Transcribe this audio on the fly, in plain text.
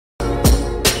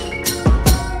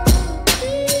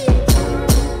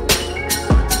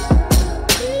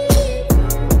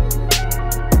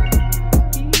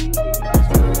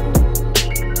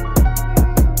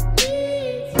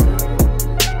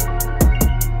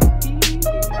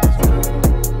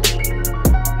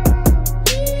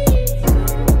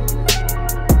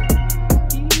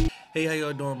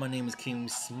My name is Keem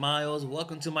Smilez.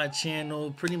 Welcome to my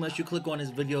channel. Pretty much you click on this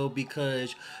video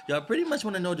because y'all pretty much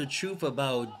want to know the truth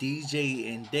about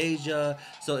DJ and Dejha.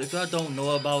 So if y'all don't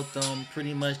know about them,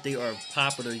 pretty much they are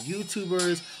popular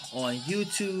YouTubers on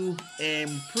YouTube,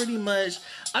 and pretty much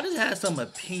I just had some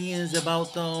opinions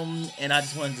about them and I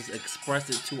just wanted to express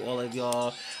it to all of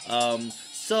y'all.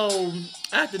 So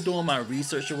after doing my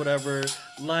research or whatever,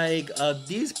 like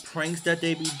these pranks that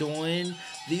they be doing,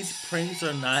 these pranks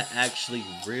are not actually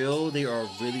real. They are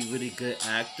really good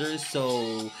actors.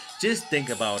 So just think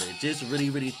about it. Just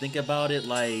really think about it.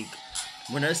 Like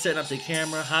when they're setting up the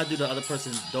camera, how do the other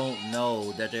person don't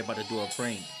know that they're about to do a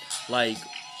prank? Like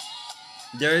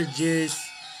they're just,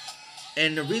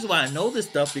 and the reason why I know this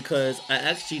stuff because I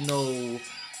actually know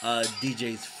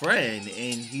DJ's friend,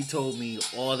 and he told me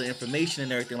all the information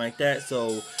and everything like that.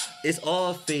 So it's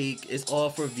all fake. It's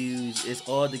all for views. It's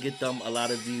all to get them a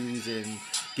lot of views and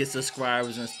get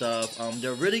subscribers and stuff.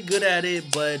 They're really good at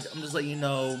it, but I'm just letting you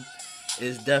know,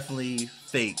 it's definitely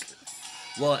fake.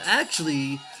 Well,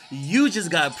 actually, you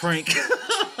just got pranked.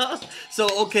 So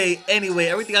okay, anyway,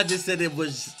 everything I just said, it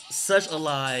was such a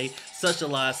lie. Such a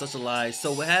lie.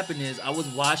 So what happened is I was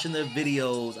watching their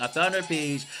videos. I found their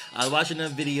page. I was watching their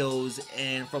videos,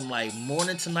 and from like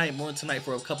morning to night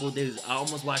for a couple of days, I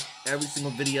almost watched every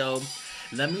single video.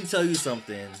 Let me tell you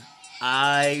something.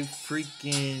 I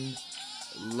freaking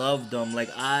love them.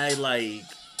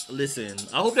 Listen,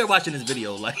 I hope they're watching this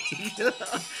video. Like,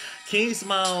 Keem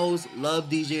Smilez, love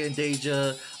DJ and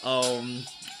Dejha.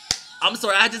 I'm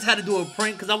sorry, I just had to do a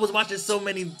prank because I was watching so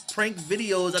many prank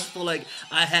videos. I just feel like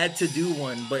I had to do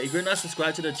one. But if you're not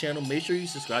subscribed to the channel, make sure you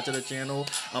subscribe to the channel.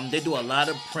 They do a lot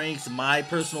of pranks. My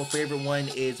personal favorite one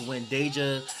is when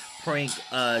Dejha pranked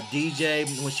DJ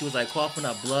when she was like coughing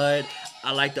up blood.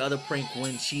 I like the other prank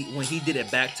when he did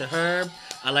it back to her.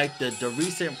 I like the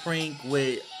recent prank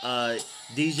with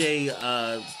DJ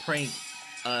prank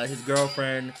his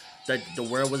girlfriend that the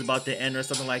world was about to end or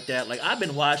something like that. Like, I've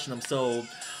been watching them, so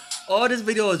all this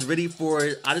video is ready for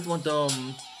it. I just want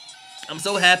them. I'm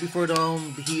so happy for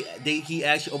them. He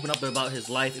actually opened up about his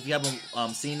life. If you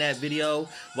haven't seen that video,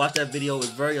 watch that video. It's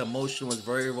very emotional. It's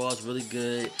very raw. It's really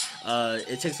good.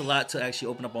 It takes a lot to actually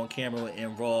open up on camera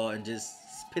and raw and just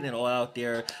spit it all out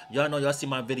there. Y'all know, y'all see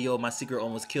my video, my secret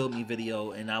almost killed me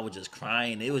video, and I was just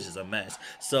crying. It was just a mess.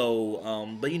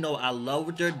 So but you know, I love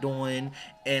what they're doing,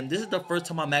 and this is the first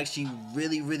time I'm actually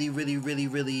really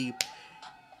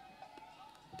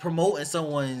promoting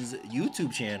someone's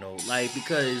YouTube channel, like,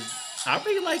 because I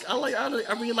really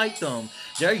like them.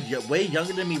 They're way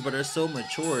younger than me, but they're so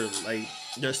mature. Like,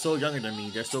 they're so younger than me.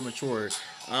 They're so mature.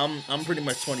 I'm pretty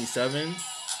much 27,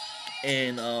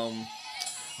 and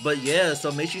but yeah,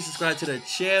 so make sure you subscribe to the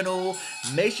channel.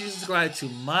 Make sure you subscribe to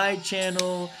my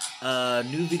channel.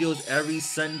 New videos every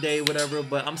Sunday, whatever.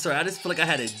 But I'm sorry, I just feel like I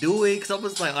had to do it because I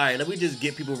was like, all right, let me just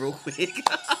get people real quick.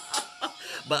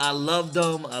 But I love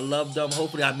them.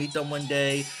 Hopefully I meet them one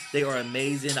day. They are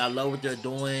amazing. I love what they're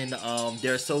doing.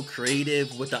 They're so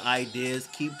creative with the ideas.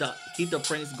 Keep the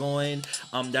pranks going.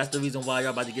 That's the reason why y'all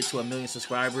about to get to 1 million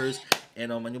subscribers.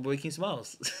 And my new boy Keem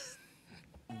Smilez.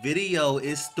 Video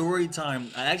is story time.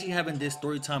 I actually haven't did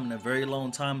story time in a very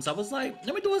long time, so I was like,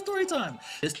 let me do a story time.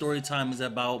 This story time is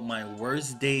about my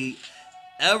worst date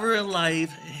ever in life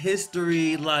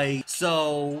history. Like,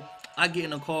 so I get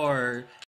in a car